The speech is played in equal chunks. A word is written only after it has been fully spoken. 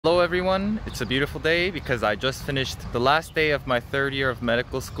Hello everyone, it's a beautiful day because I just finished the last day of my third year of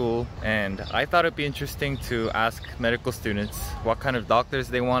medical school, and I thought it'd be interesting to ask medical students what kind of doctors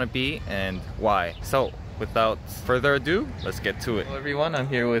they want to be and why. So without further ado, let's get to it. Hello everyone, I'm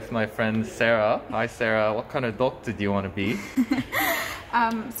here with my friend Sarah. Hi Sarah, what kind of doctor do you want to be?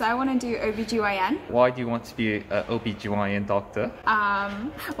 So I want to do OBGYN. Why do you want to be an OBGYN doctor?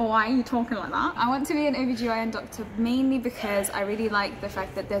 Why are you talking like that? I want to be an OBGYN doctor mainly because I really like the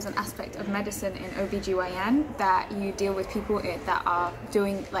fact that there's an aspect of medicine in OBGYN that you deal with people that are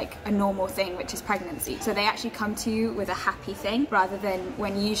doing like a normal thing, which is pregnancy. So they actually come to you with a happy thing rather than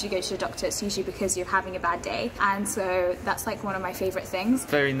when you usually go to the doctor, it's usually because you're having a bad day. And so that's like one of my favorite things.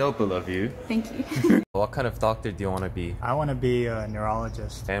 Very noble of you. Thank you. What kind of doctor do you want to be? I want to be a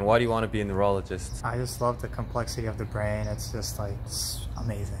neurologist. And why do you want to be a neurologist? I just love the complexity of the brain. It's just like, it's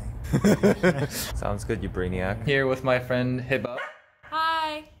amazing. Sounds good, you brainiac. Here with my friend Hiba.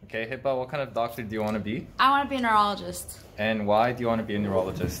 Hi. Okay, Hiba, what kind of doctor do you want to be? I want to be a neurologist. And why do you want to be a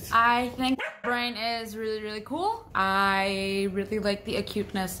neurologist? I think brain is really cool. I really like the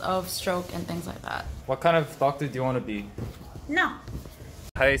acuteness of stroke and things like that. What kind of doctor do you want to be? No.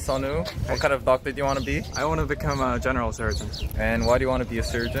 Hey Sonu, what kind of doctor do you want to be? I want to become a general surgeon. And why do you want to be a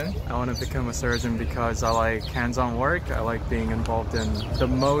surgeon? I want to become a surgeon because I like hands-on work. I like being involved in the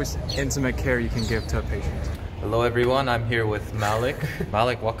most intimate care you can give to a patient. Hello everyone, I'm here with Malik.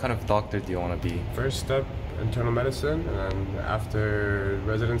 Malik, what kind of doctor do you want to be? First step, internal medicine, and after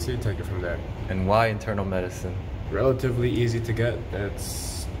residency, take it from there. And why internal medicine? Relatively easy to get.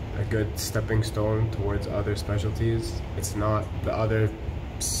 It's a good stepping stone towards other specialties. It's not the other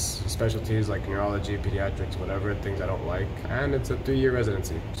specialties like neurology, pediatrics, whatever, things I don't like. And it's a 3-year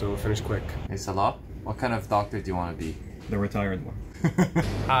residency, so we'll finish quick. Hey Salah, what kind of doctor do you want to be? The retired one.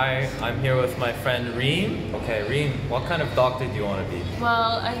 Hi, I'm here with my friend Reem. Okay, Reem, what kind of doctor do you want to be?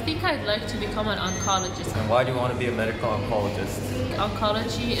 Well, I think I'd like to become an oncologist. And why do you want to be a medical oncologist?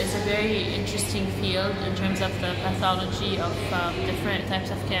 Oncology is a very interesting field in terms of the pathology of different types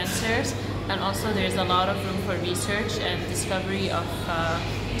of cancers, and also there's a lot of room for research and discovery of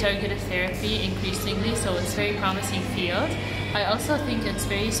targeted therapy increasingly, so it's a very promising field. I also think it's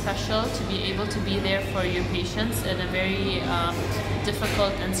very special to be able to be there for your patients in a very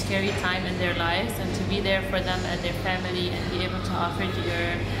difficult and scary time in their lives, and to be there for them and their family and be able to offer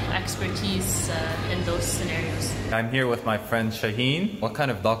your expertise in those scenarios. I'm here with my friend Shaheen. What kind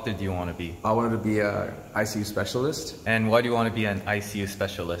of doctor do you want to be? I wanted to be an ICU specialist. And why do you want to be an ICU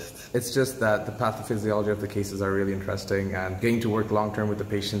specialist? It's just that the pathophysiology of the cases are really interesting, and getting to work long-term with the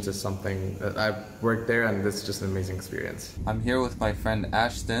patients is something that I've worked there, and it's just an amazing experience. I'm here with my friend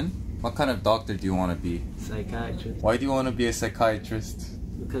Ashton. What kind of doctor do you want to be? Psychiatrist. Why do you want to be a psychiatrist?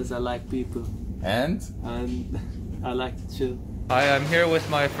 Because I like people. And I like to chill. Hi, I'm here with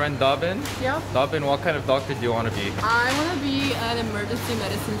my friend Dobbin. Yeah. Dobbin, what kind of doctor do you want to be? I want to be an emergency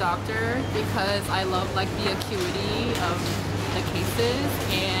medicine doctor because I love like the acuity of the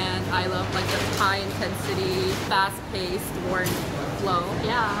cases, and I love like the high intensity, fast-paced workflow.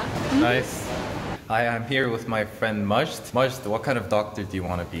 Yeah. Nice. Hi, I'm here with my friend Majd. Majd, what kind of doctor do you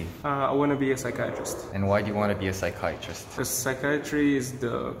want to be? I want to be a psychiatrist. And why do you want to be a psychiatrist? Because psychiatry is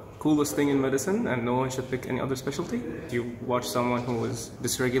the coolest thing in medicine, and no one should pick any other specialty. You watch someone who is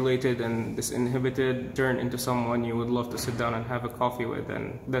dysregulated and disinhibited turn into someone you would love to sit down and have a coffee with,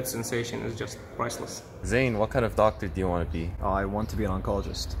 and that sensation is just priceless. Zain, what kind of doctor do you want to be? I want to be an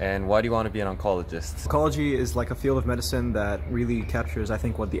oncologist. And why do you want to be an oncologist? Oncology is like a field of medicine that really captures, I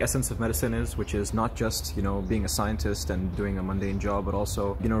think, what the essence of medicine is, which is not just, being a scientist and doing a mundane job, but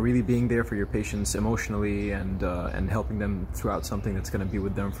also, really being there for your patients emotionally and helping them throughout something that's going to be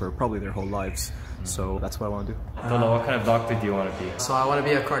with them for probably their whole lives. So that's what I want to do. Abdullah, what kind of doctor do you want to be? So I want to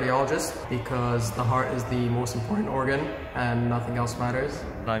be a cardiologist because the heart is the most important organ and nothing else matters.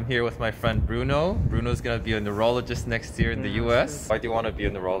 I'm here with my friend Bruno. Bruno's going to be a neurologist next year in the US. Why do you want to be a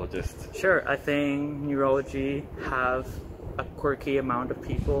neurologist? Sure, I think neurology have a quirky amount of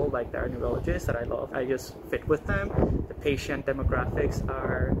people like that are neurologists that I love. I just fit with them. The patient demographics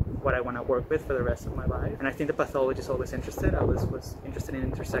are what I want to work with for the rest of my life. And I think the pathologist is always interested. I was interested in the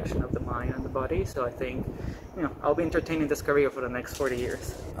intersection of the mind and the body. So I think, I'll be entertaining this career for the next 40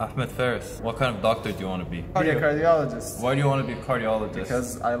 years. Ahmed Faris, what kind of doctor do you want to be? Be a cardiologist. Why do you want to be a cardiologist?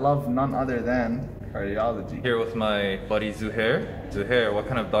 Because I love none other than cardiology. Here with my buddy Zuhair. Zuhair, what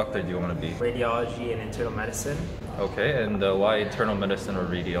kind of doctor do you want to be? Radiology and internal medicine. Okay, and why internal medicine or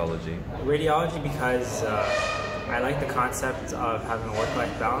radiology? Radiology because I like the concept of having a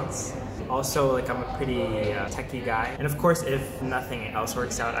work-life balance. Also, like, I'm a pretty techie guy. And of course, if nothing else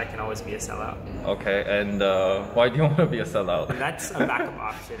works out, I can always be a sellout. Okay, and why do you want to be a sellout? That's a backup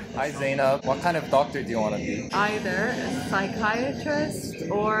option. Hi Zainab, what kind of doctor do you want to be? Either a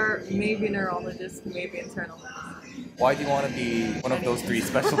psychiatrist or maybe neurologist, maybe internal medicine. Why do you want to be one of those 3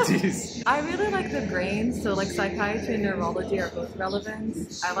 specialties? I really like the brain, so like psychiatry and neurology are both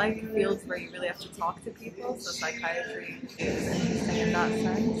relevant. I like fields where you really have to talk to people, so psychiatry is interesting in that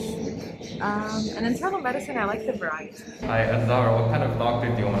sense. And internal medicine, I like the variety. Hi Azara, what kind of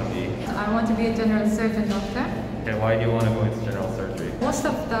doctor do you want to be? I want to be a general surgeon doctor. Okay, why do you want to go into general surgery? Most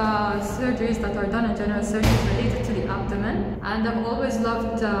of the surgeries that are done in general surgery is related to the abdomen, and I've always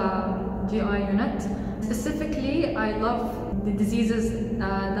loved GI unit. Specifically, I love the diseases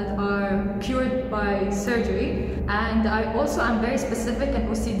that are cured by surgery, and I also am very specific in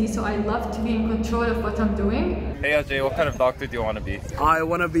OCD, so I love to be in control of what I'm doing. Hey Ajay, what kind of doctor do you want to be? I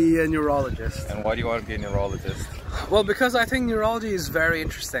want to be a neurologist. And why do you want to be a neurologist? Well, because I think neurology is very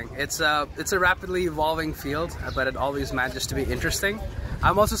interesting. It's a rapidly evolving field, but it always manages to be interesting.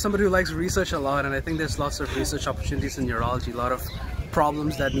 I'm also somebody who likes research a lot, and I think there's lots of research opportunities in neurology, a lot of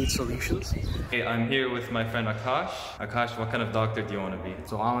problems that need solutions. Okay, I'm here with my friend Akash. Akash, what kind of doctor do you want to be?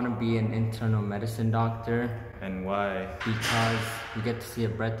 So I want to be an internal medicine doctor. And why? Because you get to see a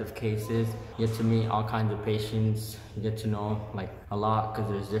breadth of cases, you get to meet all kinds of patients, you get to know like a lot because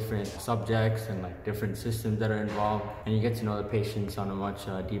there's different subjects and like different systems that are involved, and you get to know the patients on a much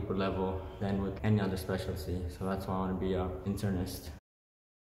deeper level than with any other specialty. So that's why I want to be an internist.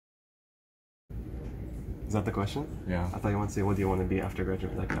 Is that the question? Yeah. I thought you wanted to say, what do you want to be after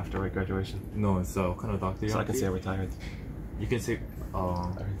graduation? No, it's what kind of doctor you so I want can to be? say retired. You can say,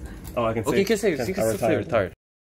 Oh, I can say. Okay, you can say retired.